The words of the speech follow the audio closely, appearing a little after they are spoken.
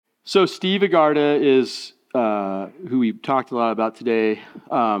So Steve Agarda is who we've talked a lot about today,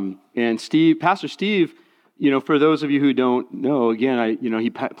 and Pastor Steve. For those of you who don't know, again, he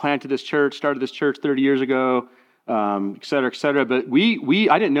planted this church, started this church 30 years ago, et cetera, et cetera. But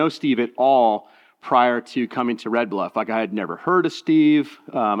I didn't know Steve at all prior to coming to Red Bluff. Like, I had never heard of Steve.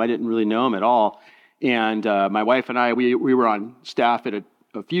 I didn't really know him at all. And my wife and I, we were on staff at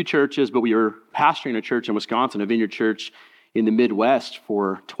a few churches, but we were pastoring a church in Wisconsin, a vineyard church in the Midwest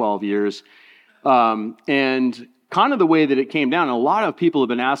for 12 years. And kind of the way that it came down, a lot of people have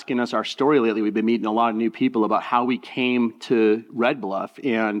been asking us our story lately. We've been meeting a lot of new people about how we came to Red Bluff.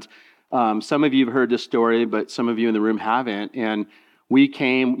 And some of you have heard this story, but some of you in the room haven't. And we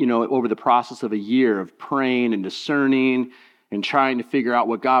came, over the process of a year of praying and discerning and trying to figure out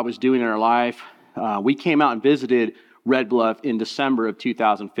what God was doing in our life. We came out and visited Red Bluff in December of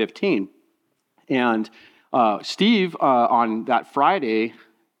 2015. And Steve, on that Friday,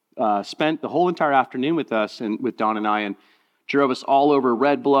 spent the whole entire afternoon with us and with Don and I, and drove us all over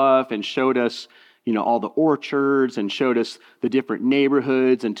Red Bluff and showed us, all the orchards and showed us the different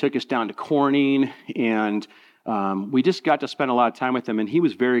neighborhoods and took us down to Corning. And we just got to spend a lot of time with him, and he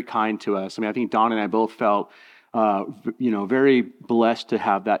was very kind to us. I think Don and I both felt, very blessed to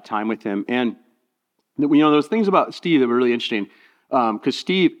have that time with him. And, those things about Steve that were really interesting, because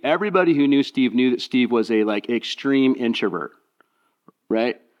Steve, everybody who knew Steve knew that Steve was a extreme introvert,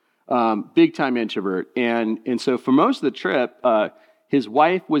 right? Big time introvert. And so for most of the trip, his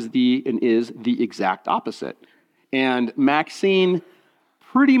wife is the exact opposite. And Maxine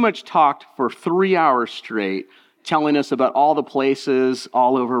pretty much talked for 3 hours straight, telling us about all the places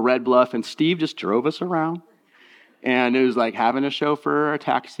all over Red Bluff, and Steve just drove us around. And it was like having a chauffeur or a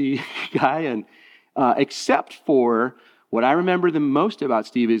taxi guy. And except for what I remember the most about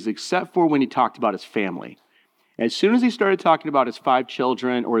Steve is except for when he talked about his family. As soon as he started talking about his 5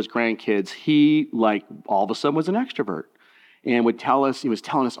 children or his grandkids, he, all of a sudden was an extrovert and he was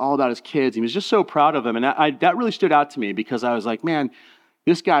telling us all about his kids. He was just so proud of them. And that really stood out to me because I was like, man,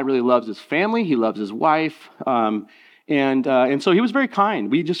 this guy really loves his family. He loves his wife. And so he was very kind.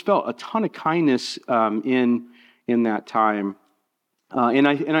 We just felt a ton of kindness in that time. And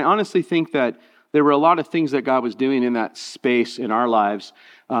I honestly think that there were a lot of things that God was doing in that space in our lives,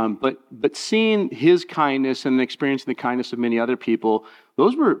 but seeing his kindness and experiencing the kindness of many other people,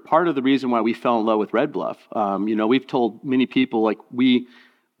 those were part of the reason why we fell in love with Red Bluff. We've told many people, we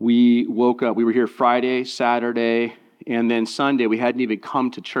woke up, we were here Friday, Saturday, and then Sunday, we hadn't even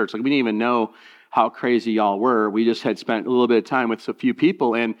come to church. We didn't even know how crazy y'all were. We just had spent a little bit of time with a few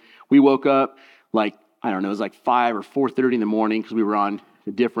people, and we woke up it was 5 or 4:30 in the morning because we were on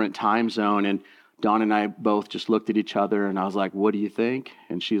a different time zone, and Dawn and I both just looked at each other, and I was like, what do you think?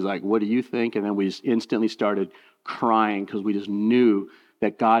 And she's like, what do you think? And then we just instantly started crying because we just knew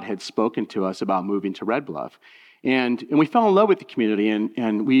that God had spoken to us about moving to Red Bluff. And we fell in love with the community,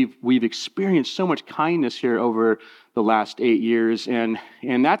 and we've experienced so much kindness here over the last 8 years. And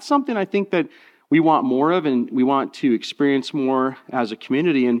that's something I think that we want more of, and we want to experience more as a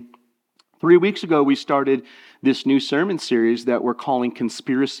community. And 3 weeks ago, we started this new sermon series that we're calling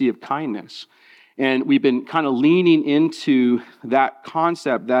Conspiracy of Kindness. And we've been kind of leaning into that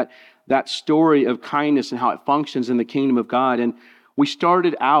concept, that story of kindness and how it functions in the kingdom of God. And we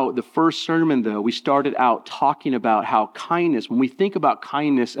started out, the first sermon though, we started out talking about how kindness, when we think about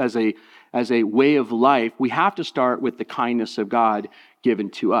kindness as a way of life, we have to start with the kindness of God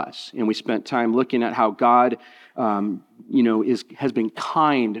given to us. And we spent time looking at how God has been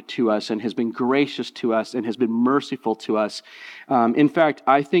kind to us and has been gracious to us and has been merciful to us. In fact,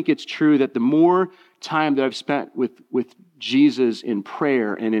 I think it's true that the more time that I've spent with Jesus in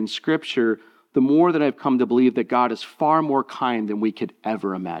prayer and in Scripture, the more that I've come to believe that God is far more kind than we could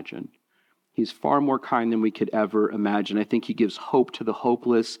ever imagine. He's far more kind than we could ever imagine. I think he gives hope to the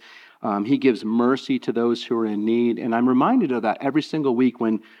hopeless. He gives mercy to those who are in need. And I'm reminded of that every single week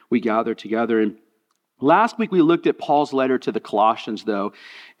when we gather together. And last week we looked at Paul's letter to the Colossians, though,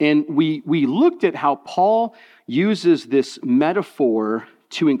 and we looked at how Paul uses this metaphor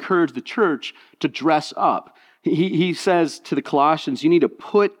to encourage the church to dress up. He says to the Colossians, you need to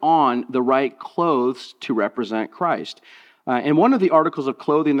put on the right clothes to represent Christ. And one of the articles of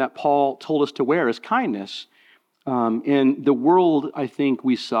clothing that Paul told us to wear is kindness. And the world, I think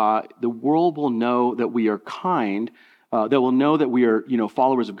we saw, the world will know that we are kind. They will know that we are,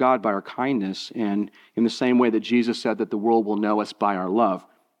 followers of God by our kindness, and in the same way that Jesus said that the world will know us by our love.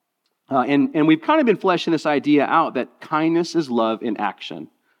 And we've kind of been fleshing this idea out that kindness is love in action.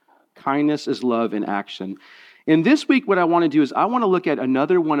 Kindness is love in action. And this week, what I want to do is I want to look at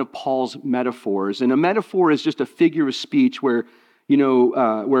another one of Paul's metaphors. And a metaphor is just a figure of speech where,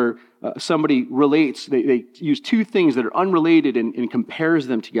 where somebody relates, they use two things that are unrelated and compares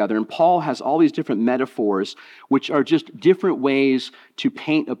them together. And Paul has all these different metaphors, which are just different ways to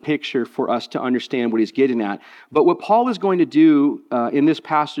paint a picture for us to understand what he's getting at. But what Paul is going to do in this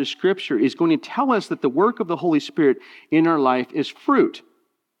passage of Scripture is going to tell us that the work of the Holy Spirit in our life is fruit.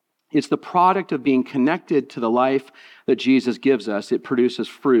 It's the product of being connected to the life that Jesus gives us. It produces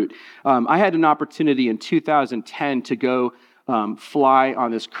fruit. I had an opportunity in 2010 to go fly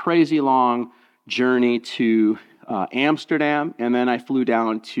on this crazy long journey to Amsterdam, and then I flew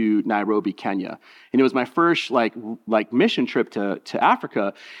down to Nairobi, Kenya. And it was my first like mission trip to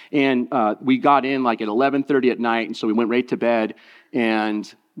Africa. And we got in like at 11:30 at night, and so we went right to bed.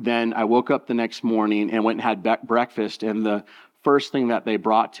 And then I woke up the next morning and went and had breakfast, and the first thing that they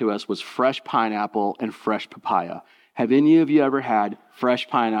brought to us was fresh pineapple and fresh papaya. Have any of you ever had fresh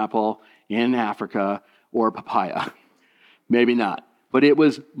pineapple in Africa or papaya? Maybe not. But it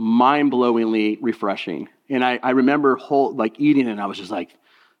was mind-blowingly refreshing. And I remember eating it, and I was just like,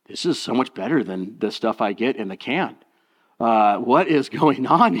 this is so much better than the stuff I get in the can. What is going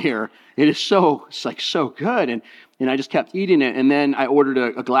on here? It is so good. And I just kept eating it. And then I ordered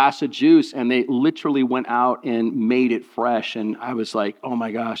a glass of juice, and they literally went out and made it fresh. And I was like, oh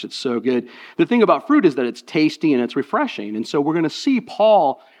my gosh, it's so good. The thing about fruit is that it's tasty and it's refreshing. And so we're going to see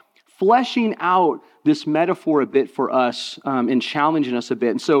Paul fleshing out this metaphor a bit for us and challenging us a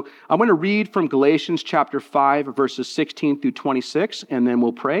bit. And so I'm going to read from Galatians chapter 5, verses 16 through 26, and then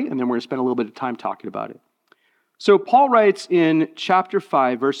we'll pray, and then we're going to spend a little bit of time talking about it. So Paul writes in chapter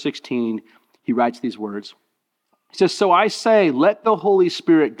 5, verse 16, he writes these words. He says, "So I say, let the Holy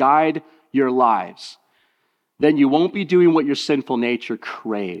Spirit guide your lives. Then you won't be doing what your sinful nature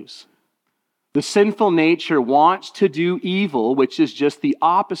craves. The sinful nature wants to do evil, which is just the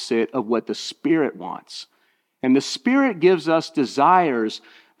opposite of what the Spirit wants. And the Spirit gives us desires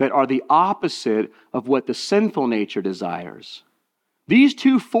that are the opposite of what the sinful nature desires. These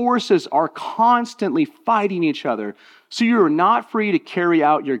two forces are constantly fighting each other, so you are not free to carry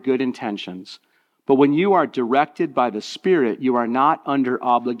out your good intentions. But when you are directed by the Spirit, you are not under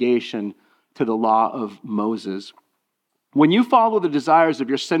obligation to the law of Moses. When you follow the desires of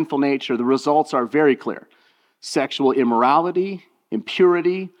your sinful nature, the results are very clear. Sexual immorality,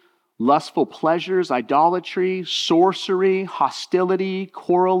 impurity, lustful pleasures, idolatry, sorcery, hostility,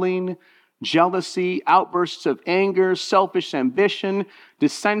 quarreling, jealousy, outbursts of anger, selfish ambition,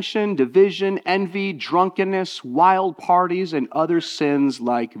 dissension, division, envy, drunkenness, wild parties, and other sins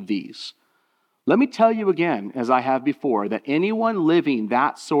like these. Let me tell you again, as I have before, that anyone living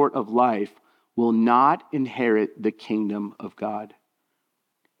that sort of life will not inherit the kingdom of God.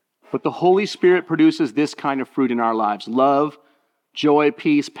 But the Holy Spirit produces this kind of fruit in our lives: love, joy,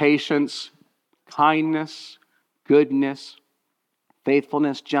 peace, patience, kindness, goodness,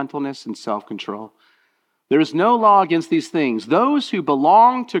 faithfulness, gentleness, and self-control. There is no law against these things. Those who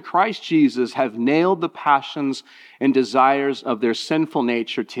belong to Christ Jesus have nailed the passions and desires of their sinful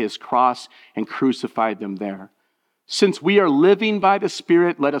nature to his cross and crucified them there. Since we are living by the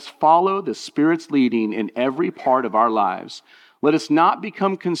Spirit, let us follow the Spirit's leading in every part of our lives. Let us not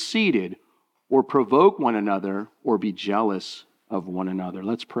become conceited or provoke one another or be jealous of one another.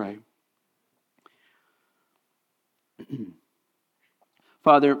 Let's pray.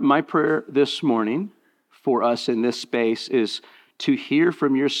 Father, my prayer this morning for us in this space is to hear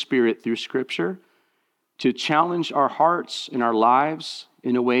from your Spirit through Scripture, to challenge our hearts and our lives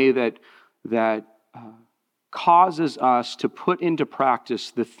in a way that causes us to put into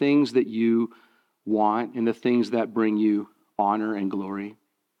practice the things that you want and the things that bring you honor and glory.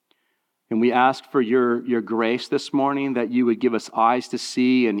 And we ask for your grace this morning, that you would give us eyes to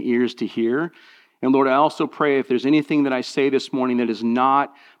see and ears to hear. And Lord, I also pray if there's anything that I say this morning that is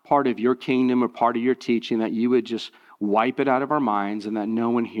not part of your kingdom or part of your teaching, that you would just wipe it out of our minds and that no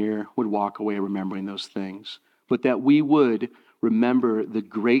one here would walk away remembering those things. But that we would remember the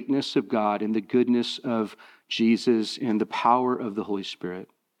greatness of God and the goodness of Jesus and the power of the Holy Spirit.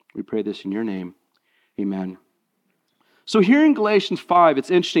 We pray this in your name. Amen. So here in Galatians 5, it's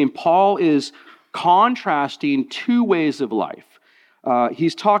interesting. Paul is contrasting two ways of life.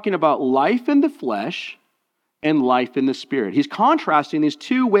 He's talking about life in the flesh and life in the Spirit. He's contrasting these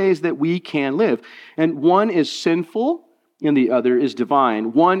two ways that we can live. And one is sinful and the other is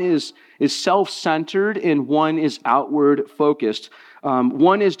divine. One is self-centered and one is outward focused.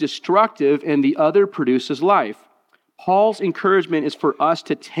 One is destructive and the other produces life. Paul's encouragement is for us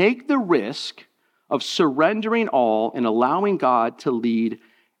to take the risk of surrendering all and allowing God to lead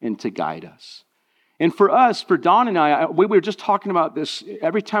and to guide us. And for us, for Don and I, we were just talking about this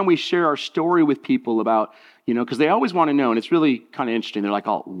every time we share our story with people about, because they always want to know, and it's really kind of interesting. They're like,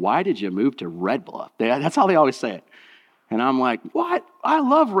 oh, why did you move to Red Bluff? That's how they always say it. And I'm like, what? I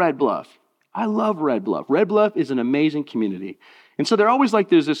love Red Bluff. I love Red Bluff. Red Bluff is an amazing community. And so they're always like,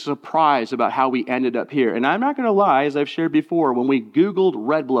 there's this surprise about how we ended up here. And I'm not going to lie, as I've shared before, when we Googled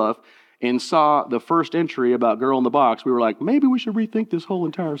Red Bluff and saw the first entry about Girl in the Box, we were like, maybe we should rethink this whole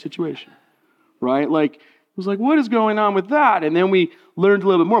entire situation, right? Like, it was like, what is going on with that? And then we learned a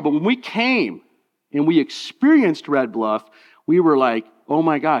little bit more. But when we came and we experienced Red Bluff, we were like, oh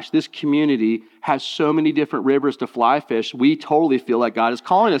my gosh, this community has so many different rivers to fly fish. We totally feel like God is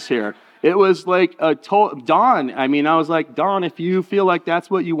calling us here. It was like Dawn. I was like, Dawn, if you feel like that's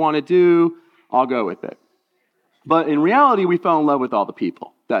what you want to do, I'll go with it. But in reality, we fell in love with all the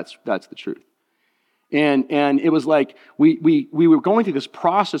people. That's the truth. And it was like we were going through this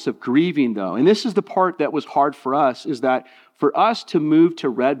process of grieving, though. And this is the part that was hard for us, is that for us to move to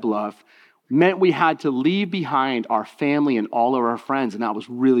Red Bluff meant we had to leave behind our family and all of our friends, and that was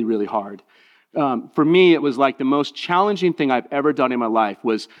really, really hard. For me, it was like the most challenging thing I've ever done in my life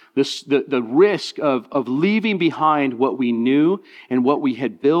was the risk of leaving behind what we knew and what we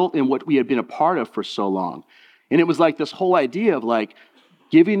had built and what we had been a part of for so long. And it was like this whole idea of like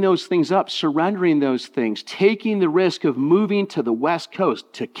giving those things up, surrendering those things, taking the risk of moving to the West Coast,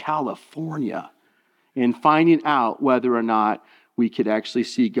 to California, and finding out whether or not we could actually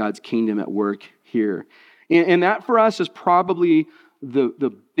see God's kingdom at work here. And that for us is probably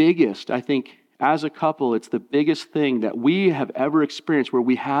the biggest, I think, as a couple, it's the biggest thing that we have ever experienced where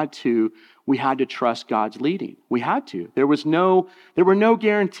we had to trust God's leading. We had to. There were no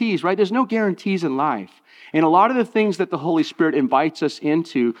guarantees, right? There's no guarantees in life. And a lot of the things that the Holy Spirit invites us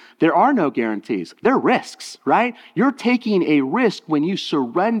into, there are no guarantees. They're risks, right? You're taking a risk when you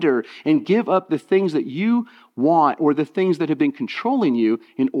surrender and give up the things that you want or the things that have been controlling you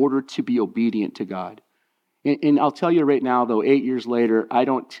in order to be obedient to God. And I'll tell you right now, though, 8 years later,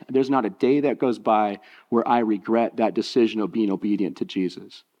 there's not a day that goes by where I regret that decision of being obedient to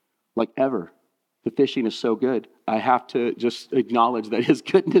Jesus. Like ever. The fishing is so good. I have to just acknowledge that his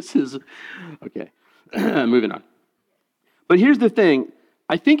goodness is... Okay, moving on. But here's the thing.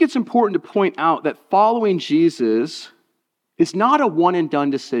 I think it's important to point out that following Jesus is not a one-and-done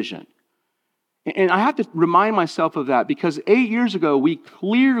decision. And I have to remind myself of that because 8 years ago, we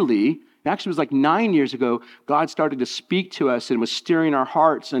clearly... Actually, it was like 9 years ago, God started to speak to us and was stirring our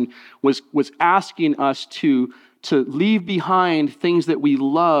hearts and was asking us to leave behind things that we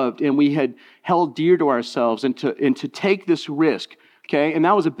loved and we had held dear to ourselves and to take this risk, okay? And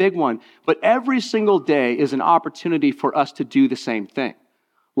that was a big one. But every single day is an opportunity for us to do the same thing.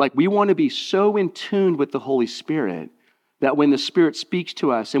 Like we want to be so in tune with the Holy Spirit that when the Spirit speaks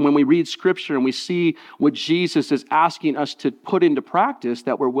to us and when we read Scripture and we see what Jesus is asking us to put into practice,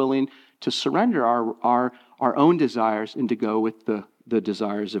 that we're willing to surrender our own desires and to go with the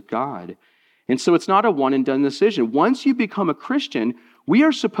desires of God. And so it's not a one-and-done decision. Once you become a Christian, we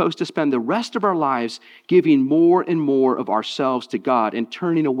are supposed to spend the rest of our lives giving more and more of ourselves to God and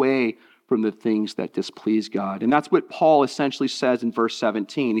turning away from the things that displease God. And that's what Paul essentially says in verse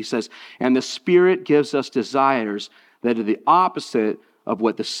 17. He says, and the Spirit gives us desires that are the opposite of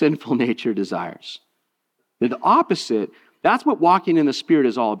what the sinful nature desires. They're the opposite. That's what walking in the Spirit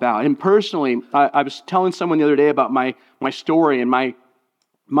is all about. And personally, I was telling someone the other day about my story, and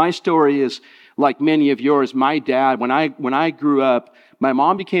my story is like many of yours. My dad, when I grew up, my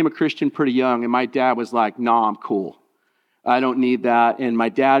mom became a Christian pretty young, and my dad was like, "Nah, I'm cool. I don't need that." And my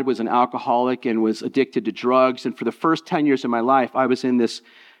dad was an alcoholic and was addicted to drugs. And for the first 10 years of my life,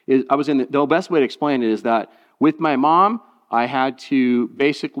 the best way to explain it is that with my mom, I had to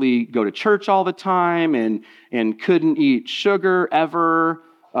basically go to church all the time and couldn't eat sugar ever,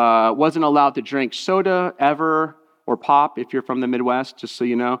 wasn't allowed to drink soda ever, or pop if you're from the Midwest, just so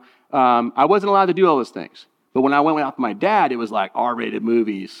you know. I wasn't allowed to do all those things. But when I went out with my dad, it was like R-rated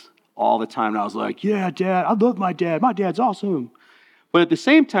movies all the time. And I was like, yeah, Dad, I love my dad. My dad's awesome. But at the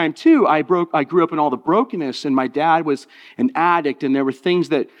same time, too, I grew up in all the brokenness, and my dad was an addict, and there were things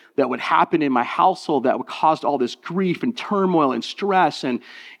that would happen in my household that would cause all this grief and turmoil and stress, and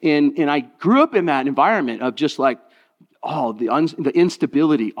I grew up in that environment of just like, the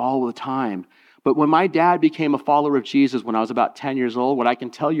instability all the time. But when my dad became a follower of Jesus when I was about 10 years old, what I can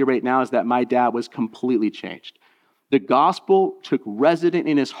tell you right now is that my dad was completely changed. The gospel took resident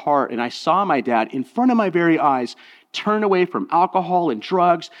in his heart, and I saw my dad in front of my very eyes turn away from alcohol and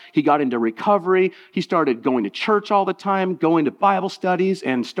drugs. He got into recovery. He started going to church all the time, going to Bible studies,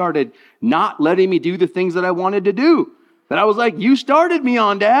 and started not letting me do the things that I wanted to do. That I was like, you started me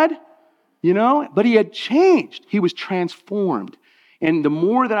on, Dad. But he had changed. He was transformed. And the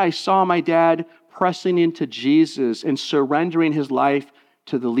more that I saw my dad pressing into Jesus and surrendering his life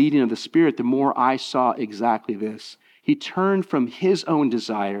to the leading of the Spirit, the more I saw exactly this. He turned from his own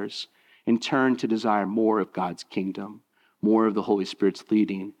desires and turned to desire more of God's kingdom, more of the Holy Spirit's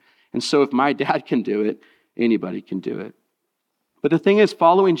leading. And so if my dad can do it, anybody can do it. But the thing is,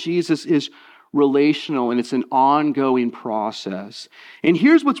 following Jesus is relational and it's an ongoing process. And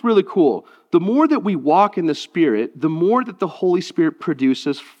here's what's really cool. The more that we walk in the Spirit, the more that the Holy Spirit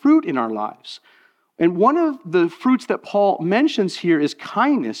produces fruit in our lives. And one of the fruits that Paul mentions here is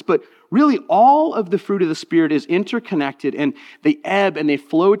kindness, but really all of the fruit of the Spirit is interconnected and they ebb and they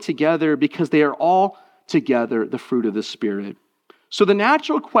flow together because they are all together the fruit of the Spirit. So the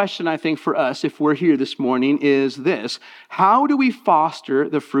natural question, I think, for us, if we're here this morning, is this: how do we foster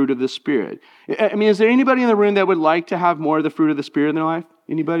the fruit of the Spirit? I mean, is there anybody in the room that would like to have more of the fruit of the Spirit in their life?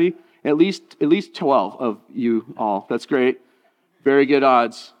 Anybody? At least 12 of you all. That's great. Very good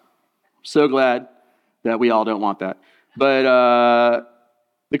odds. So glad that we all don't want that. But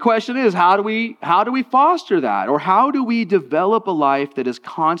the question is, how do we foster that? Or how do we develop a life that is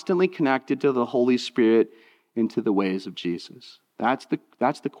constantly connected to the Holy Spirit and to the ways of Jesus? That's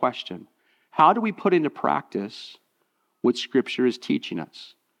the question. How do we put into practice what Scripture is teaching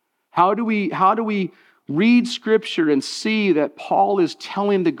us? How do we read Scripture and see that Paul is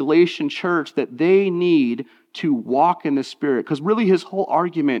telling the Galatian church that they need to walk in the Spirit? Because really his whole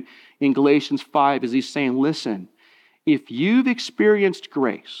argument in Galatians 5 is he's saying, listen, if you've experienced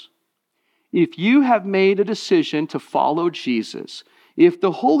grace, if you have made a decision to follow Jesus, if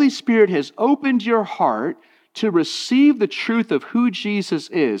the Holy Spirit has opened your heart to receive the truth of who Jesus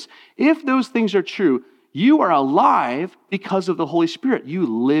is, if those things are true, you are alive because of the Holy Spirit. You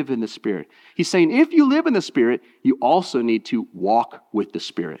live in the Spirit. He's saying if you live in the Spirit, you also need to walk with the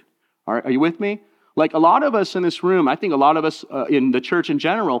Spirit. All right, are you with me? Like a lot of us in this room, I think a lot of us in the church in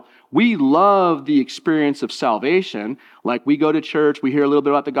general, we love the experience of salvation. Like we go to church, we hear a little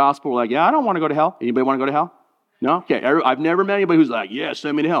bit about the gospel, we're like, yeah, I don't want to go to hell. Anybody want to go to hell? No? Okay, I've never met anybody who's like, yeah,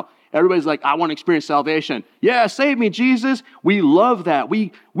 send me to hell. Everybody's like, I want to experience salvation. Yeah, save me, Jesus. We love that.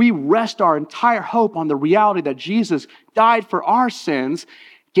 We rest our entire hope on the reality that Jesus died for our sins,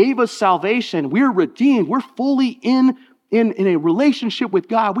 gave us salvation. We're redeemed. We're fully in a relationship with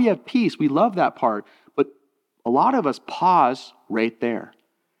God. We have peace. We love that part. But a lot of us pause right there.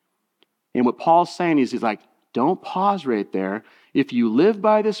 And what Paul's saying is, he's like, don't pause right there. If you live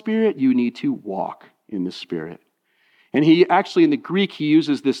by the Spirit, you need to walk in the Spirit. And he actually, in the Greek, he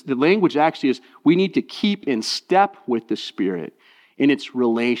uses this, the language actually is, we need to keep in step with the Spirit. And it's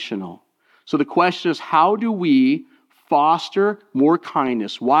relational. So the question is, how do we foster more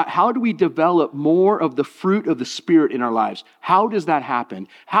kindness? How do we develop more of the fruit of the Spirit in our lives? How does that happen?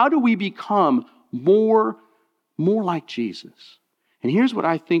 How do we become more like Jesus? And here's what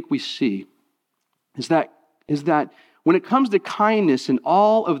I think we see, is that when it comes to kindness and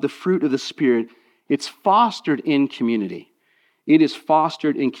all of the fruit of the Spirit, it's fostered in community. It is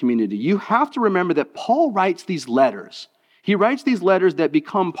fostered in community. You have to remember that Paul writes these letters. He writes these letters that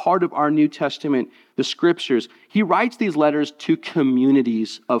become part of our New Testament, the Scriptures. He writes these letters to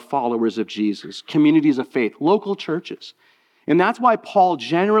communities of followers of Jesus, communities of faith, local churches. And that's why Paul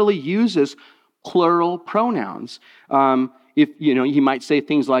generally uses plural pronouns. He might say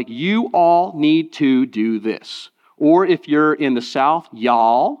things like, you all need to do this. Or if you're in the South,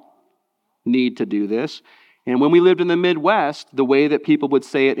 y'all need to do this. And when we lived in the Midwest, the way that people would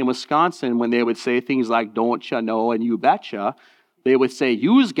say it in Wisconsin, when they would say things like, don't ya know and you betcha, they would say,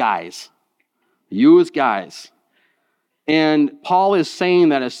 yous guys. And Paul is saying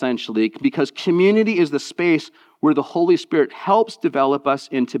that essentially because community is the space where the Holy Spirit helps develop us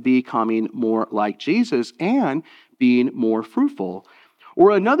into becoming more like Jesus and being more fruitful.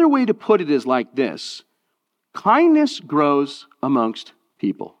 Or another way to put it is like this: kindness grows amongst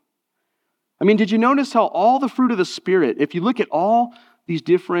people. I mean, did you notice how all the fruit of the Spirit, if you look at all these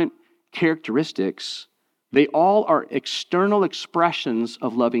different characteristics, they all are external expressions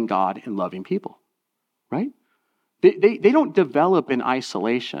of loving God and loving people, right? They don't develop in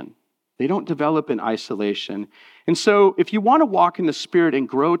isolation. And so if you want to walk in the Spirit and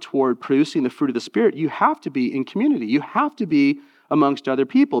grow toward producing the fruit of the Spirit, you have to be in community. You have to be amongst other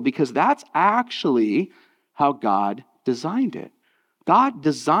people because that's actually how God designed it. God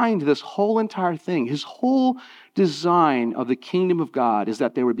designed this whole entire thing. His whole design of the kingdom of God is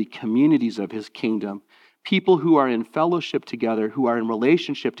that there would be communities of his kingdom, people who are in fellowship together, who are in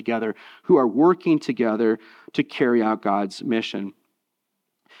relationship together, who are working together to carry out God's mission.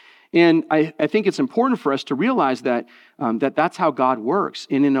 And I think it's important for us to realize that that's how God works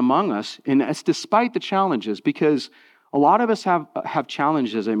in and among us, and that's despite the challenges, because a lot of us have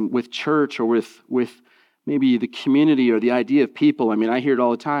challenges with church or with maybe the community or the idea of people. I mean, I hear it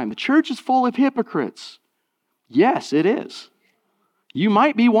all the time. The church is full of hypocrites. Yes, it is. You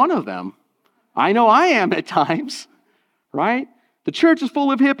might be one of them. I know I am at times, right? The church is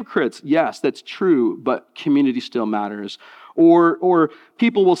full of hypocrites. Yes, that's true, but community still matters. Or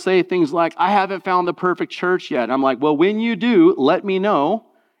people will say things like, I haven't found the perfect church yet. I'm like, well, when you do, let me know.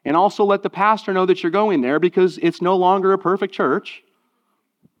 And also let the pastor know that you're going there because it's no longer a perfect church.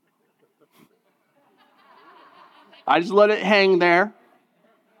 I just let it hang there.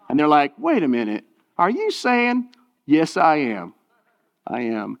 And they're like, wait a minute. Are you saying? Yes, I am. I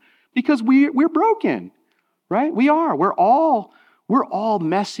am. Because we're broken, right? We are. We're all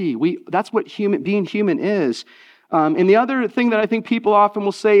messy. That's what being human is. And the other thing that I think people often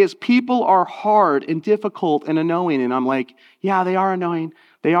will say is people are hard and difficult and annoying. And I'm like, yeah, they are annoying.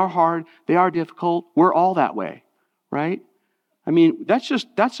 They are hard. They are difficult. We're all that way, right? I mean, that's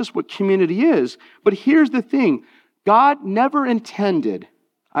just what community is. But here's the thing. God never intended.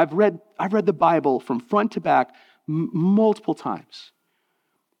 I've read the Bible from front to back multiple times.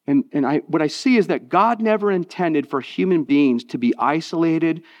 And what I see is that God never intended for human beings to be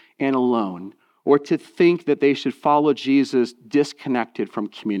isolated and alone, or to think that they should follow Jesus disconnected from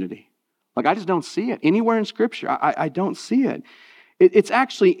community. Like, I just don't see it. Anywhere in Scripture, I don't see it. It's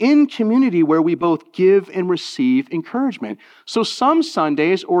actually in community where we both give and receive encouragement. So some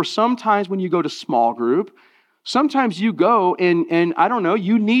Sundays, or sometimes when you go to small group, sometimes you go and I don't know,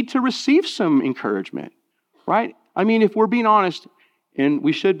 you need to receive some encouragement, right? I mean, if we're being honest, and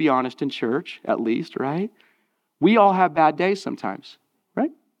we should be honest in church, at least, right? We all have bad days sometimes,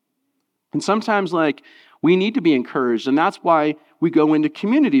 right? And sometimes, we need to be encouraged. And that's why we go into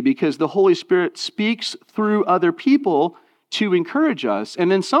community, because the Holy Spirit speaks through other people to encourage us. And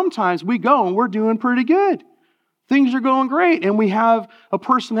then sometimes we go and we're doing pretty good. Things are going great. And we have a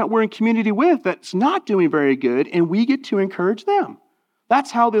person that we're in community with that's not doing very good, and we get to encourage them.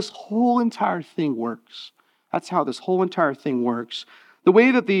 That's how this whole entire thing works. That's how this whole entire thing works. The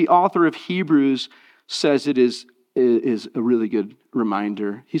way that the author of Hebrews says it is a really good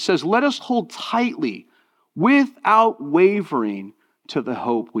reminder. He says, let us hold tightly, without wavering, to the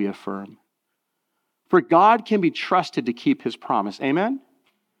hope we affirm. For God can be trusted to keep his promise. Amen?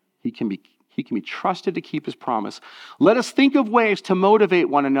 He can be trusted to keep his promise. Let us think of ways to motivate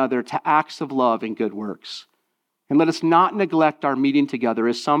one another to acts of love and good works. And let us not neglect our meeting together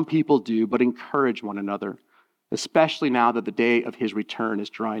as some people do, but encourage one another, especially now that the day of his return is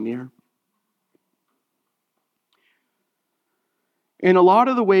drawing near. And a lot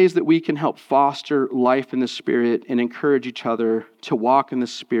of the ways that we can help foster life in the Spirit and encourage each other to walk in the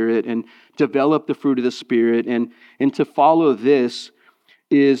Spirit and develop the fruit of the Spirit and to follow this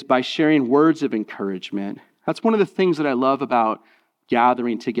is by sharing words of encouragement. That's one of the things that I love about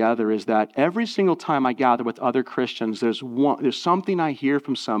gathering together, is that every single time I gather with other Christians, there's something I hear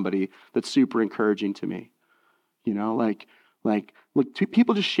from somebody that's super encouraging to me. You know, look,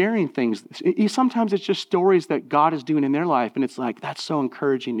 people just sharing things. Sometimes it's just stories that God is doing in their life, and it's like, that's so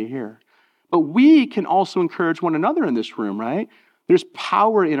encouraging to hear. But we can also encourage one another in this room, right? There's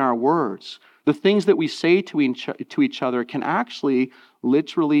power in our words. The things that we say to each other can actually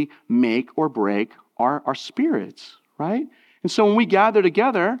literally make or break our spirits, right? And so when we gather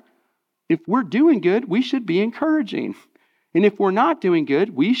together, if we're doing good, we should be encouraging. And if we're not doing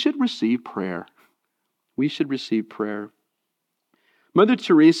good, we should receive prayer. We should receive prayer. Mother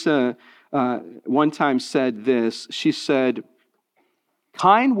Teresa one time said this. She said,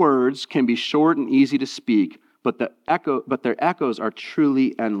 kind words can be short and easy to speak, but their echoes are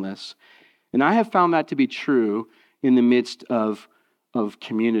truly endless. And I have found that to be true in the midst of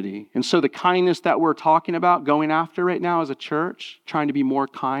community. And so the kindness that we're talking about, going after right now as a church, trying to be more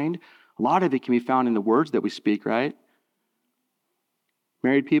kind, a lot of it can be found in the words that we speak, right?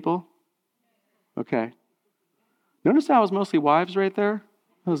 Married people? Okay. Notice that was mostly wives right there?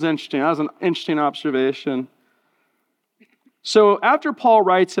 That was interesting. That was an interesting observation. So after Paul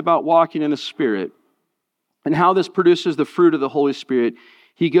writes about walking in the Spirit and how this produces the fruit of the Holy Spirit,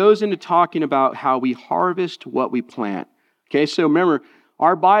 he goes into talking about how we harvest what we plant. Okay, so remember,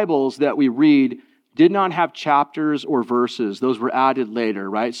 our Bibles that we read did not have chapters or verses. Those were added later,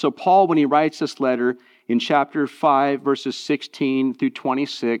 right? So Paul, when he writes this letter in chapter 5, verses 16 through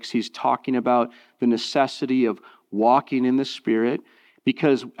 26, he's talking about the necessity of walking in the Spirit,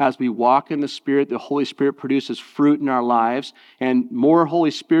 because as we walk in the Spirit, the Holy Spirit produces fruit in our lives, and more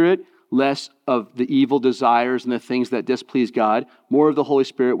Holy Spirit, less of the evil desires and the things that displease God. More of the Holy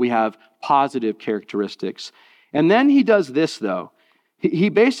Spirit, we have positive characteristics. And then he does this, though. He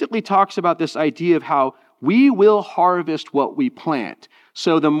basically talks about this idea of how we will harvest what we plant.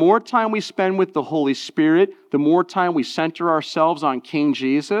 So the more time we spend with the Holy Spirit, the more time we center ourselves on King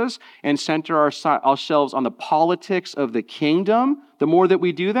Jesus and center ourselves on the politics of the kingdom, the more that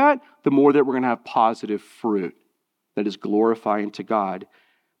we do that, the more that we're going to have positive fruit that is glorifying to God.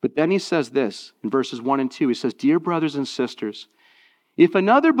 But then he says this in verses 1 and 2. He says, "Dear brothers and sisters, if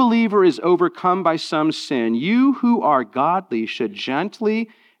another believer is overcome by some sin, you who are godly should gently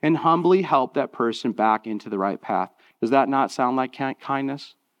and humbly help that person back into the right path." Does that not sound like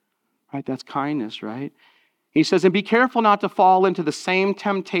kindness? Right? That's kindness, right? He says, "And be careful not to fall into the same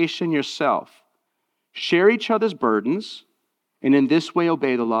temptation yourself. Share each other's burdens, and in this way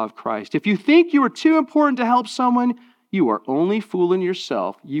obey the law of Christ. If you think you are too important to help someone, you are only fooling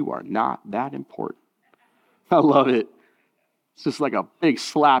yourself. You are not that important." I love it. It's just like a big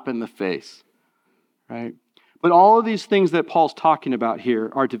slap in the face, right? But all of these things that Paul's talking about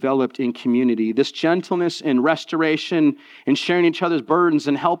here are developed in community. This gentleness and restoration and sharing each other's burdens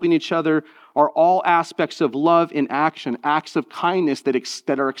and helping each other are all aspects of love in action, acts of kindness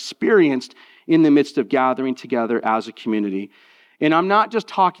that are experienced in the midst of gathering together as a community. And I'm not just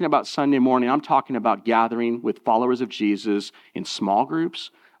talking about Sunday morning. I'm talking about gathering with followers of Jesus in small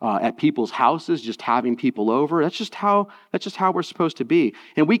groups, at people's houses, just having people over. That's just how we're supposed to be.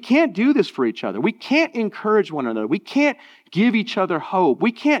 And we can't do this for each other. We can't encourage one another. We can't give each other hope.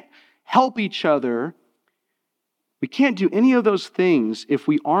 We can't help each other. We can't do any of those things if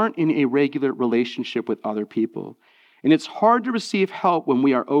we aren't in a regular relationship with other people. And it's hard to receive help when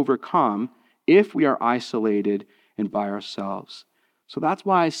we are overcome if we are isolated and by ourselves. So that's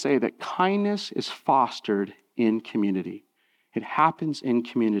why I say that kindness is fostered in community. It happens in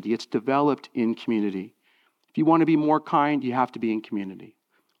community. It's developed in community. If you want to be more kind, you have to be in community.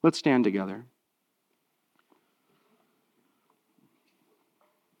 Let's stand together.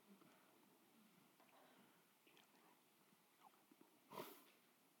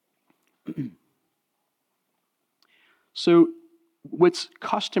 So what's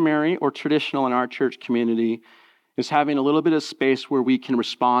customary or traditional in our church community is having a little bit of space where we can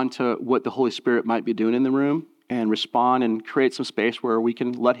respond to what the Holy Spirit might be doing in the room and respond and create some space where we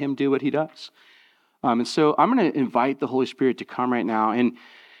can let him do what he does. And so I'm going to invite the Holy Spirit to come right now. And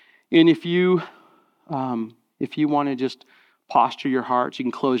if you want to just posture your hearts, you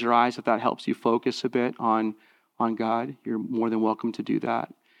can close your eyes if that helps you focus a bit on God. You're more than welcome to do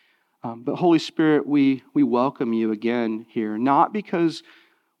that. But Holy Spirit, we welcome you again here, not because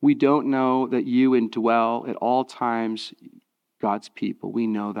we don't know that you indwell at all times God's people. We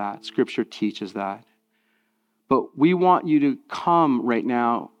know that. Scripture teaches that. But we want you to come right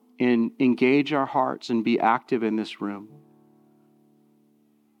now and engage our hearts and be active in this room.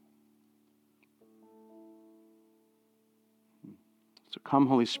 So come,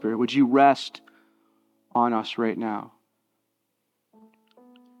 Holy Spirit, would you rest on us right now?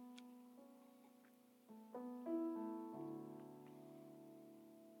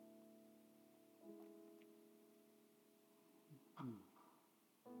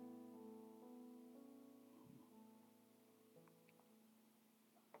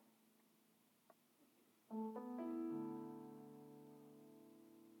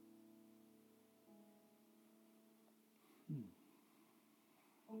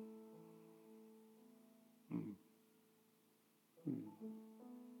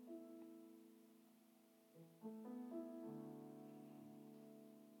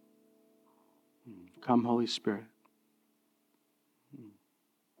 Come, Holy Spirit.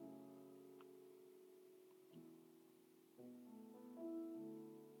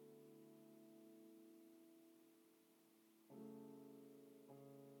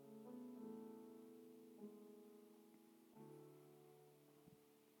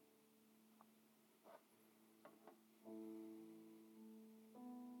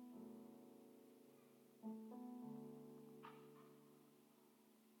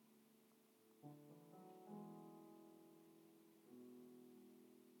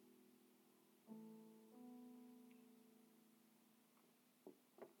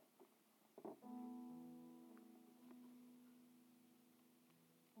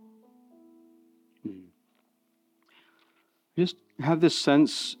 I just have this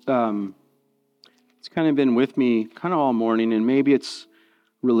sense, it's kind of been with me kind of all morning, and maybe it's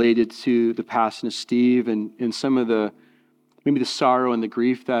related to the passing of Steve and some of maybe the sorrow and the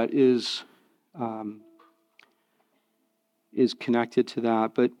grief that is connected to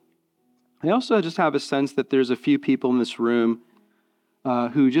that. But I also just have a sense that there's a few people in this room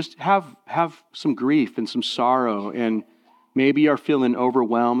who just have some grief and some sorrow, and maybe are feeling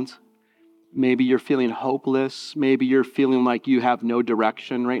overwhelmed. Maybe you're feeling hopeless. Maybe you're feeling like you have no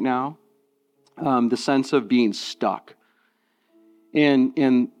direction right now. the sense of being stuck.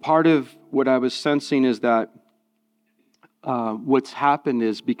 And part of what I was sensing is that what's happened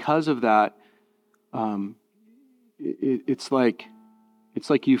is because of that, it's like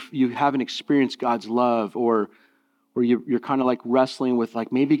you haven't experienced God's love, or you're kind of like wrestling with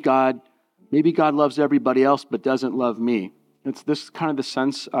like maybe God loves everybody else but doesn't love me. It's this kind of the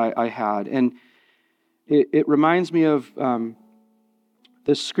sense I had, and it reminds me of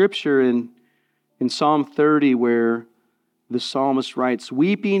the scripture in Psalm 30 where the psalmist writes,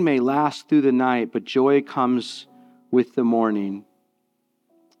 "Weeping may last through the night, but joy comes with the morning."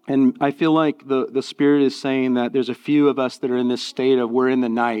 And I feel like the Spirit is saying that there's a few of us that are in this state of we're in the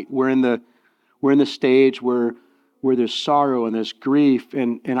night. We're in the stage where there's sorrow and there's grief.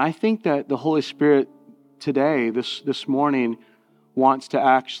 And I think that the Holy Spirit today, this morning, wants to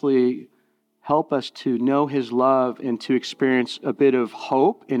actually help us to know His love and to experience a bit of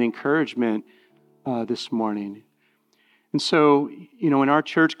hope and encouragement this morning. And so, in our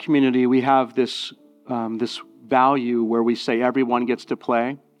church community, we have this value where we say everyone gets to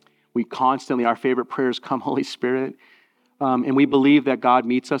play. We constantly, our favorite prayers, "Come, Holy Spirit." And we believe that God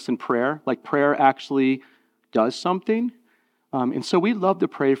meets us in prayer. Like prayer actually does something. And so we'd love to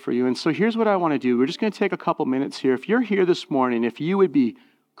pray for you. And so here's what I want to do. We're just going to take a couple minutes here. If you're here this morning, if you would be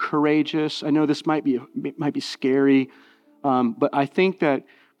courageous, I know this might be scary, but I think that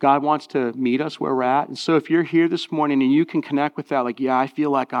God wants to meet us where we're at. And so if you're here this morning and you can connect with that, like, yeah, I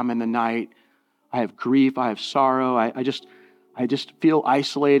feel like I'm in the night. I have grief. I have sorrow. I just feel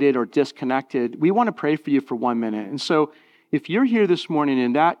isolated or disconnected. We want to pray for you for 1 minute. And so if you're here this morning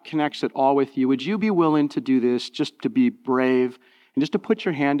and that connects at all with you, would you be willing to do this, just to be brave and just to put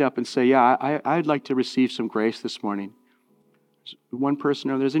your hand up and say, yeah, I'd like to receive some grace this morning? There's one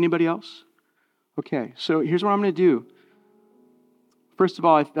person, or there's anybody else? Okay, so here's what I'm going to do. First of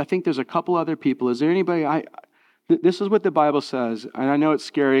all, I think there's a couple other people. Is there anybody? This is what the Bible says, and I know it's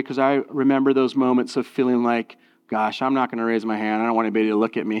scary because I remember those moments of feeling like, gosh, I'm not going to raise my hand. I don't want anybody to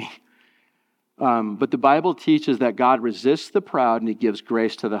look at me. But the Bible teaches that God resists the proud and He gives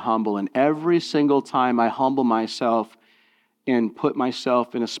grace to the humble. And every single time I humble myself and put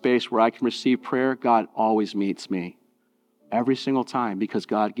myself in a space where I can receive prayer, God always meets me. Every single time, because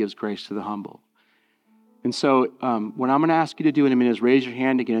God gives grace to the humble. And so what I'm going to ask you to do in a minute is raise your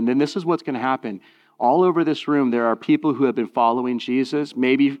hand again. And then this is what's going to happen. All over this room, there are people who have been following Jesus.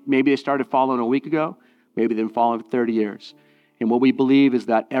 Maybe they started following a week ago. Maybe they've been following for 30 years. And what we believe is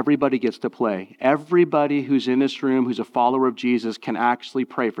that everybody gets to play. Everybody who's in this room who's a follower of Jesus can actually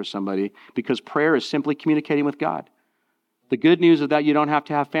pray for somebody, because prayer is simply communicating with God. The good news is that you don't have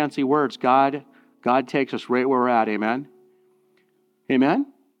to have fancy words. God takes us right where we're at. Amen? Amen?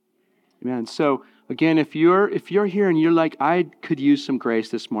 Amen. So again, if you're here and you're like, I could use some grace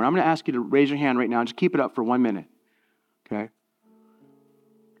this morning, I'm going to ask you to raise your hand right now and just keep it up for 1 minute. Okay?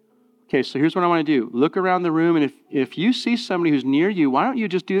 Okay, so here's what I want to do. Look around the room, and if you see somebody who's near you, why don't you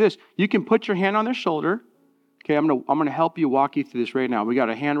just do this? You can put your hand on their shoulder. Okay, I'm gonna help you, walk you through this right now. We got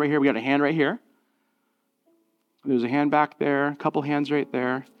a hand right here. We got a hand right here. There's a hand back there. A couple hands right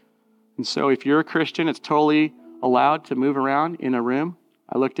there. And so if you're a Christian, it's totally allowed to move around in a room.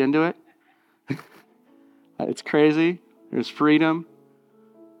 I looked into it. It's crazy. There's freedom.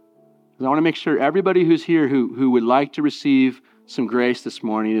 I want to make sure everybody who's here who would like to receive some grace this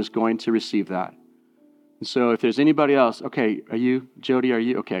morning is going to receive that. And so if there's anybody else, okay, are you, Jody, are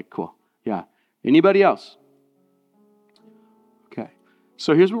you? Okay, cool. Yeah. Anybody else? Okay.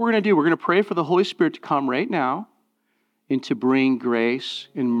 So here's what we're going to do. We're going to pray for the Holy Spirit to come right now and to bring grace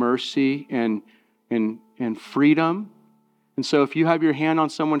and mercy and freedom. And so if you have your hand on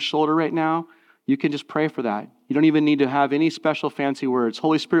someone's shoulder right now, you can just pray for that. You don't even need to have any special fancy words.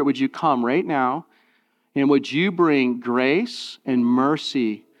 Holy Spirit, would you come right now? And would you bring grace and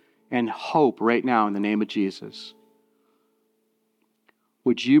mercy and hope right now in the name of Jesus?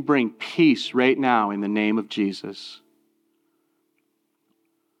 Would you bring peace right now in the name of Jesus?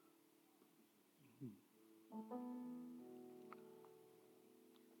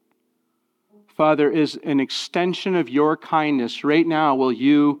 Father, as an extension of your kindness, right now, will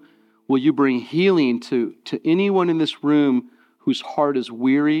you bring healing to anyone in this room whose heart is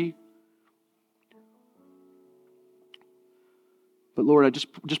weary? But Lord, I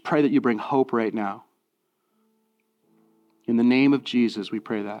just pray that you bring hope right now. In the name of Jesus, we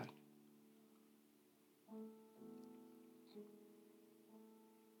pray that.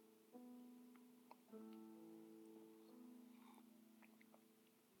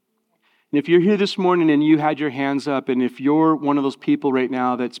 And if you're here this morning and you had your hands up, and if you're one of those people right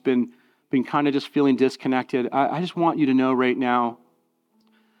now that's been kind of just feeling disconnected, I just want you to know right now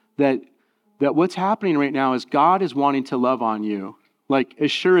that that what's happening right now is God is wanting to love on you. Like,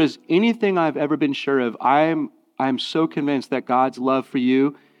 as sure as anything I've ever been sure of, I'm so convinced that God's love for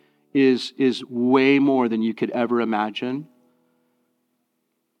you is way more than you could ever imagine.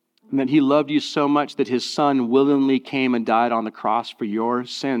 And that he loved you so much that his son willingly came and died on the cross for your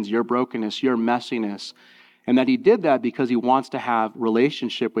sins, your brokenness, your messiness. And that he did that because he wants to have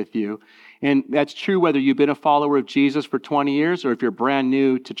relationship with you. And that's true whether you've been a follower of Jesus for 20 years or if you're brand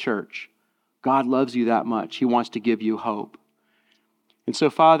new to church. God loves you that much. He wants to give you hope. And so,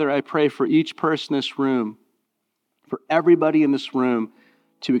 Father, I pray for each person in this room, for everybody in this room,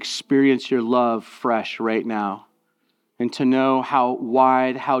 to experience your love fresh right now. And to know how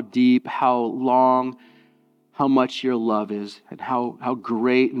wide, how deep, how long, how much your love is, and how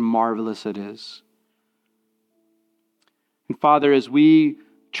great and marvelous it is. And Father, as we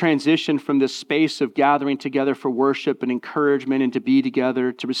transition from this space of gathering together for worship and encouragement and to be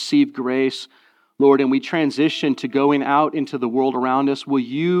together, to receive grace, Lord, and we transition to going out into the world around us, will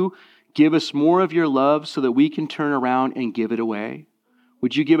you give us more of your love so that we can turn around and give it away?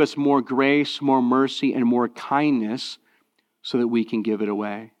 Would you give us more grace, more mercy, and more kindness so that we can give it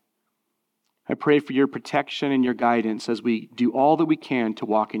away? I pray for your protection and your guidance as we do all that we can to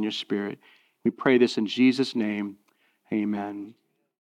walk in your Spirit. We pray this in Jesus' name. Amen.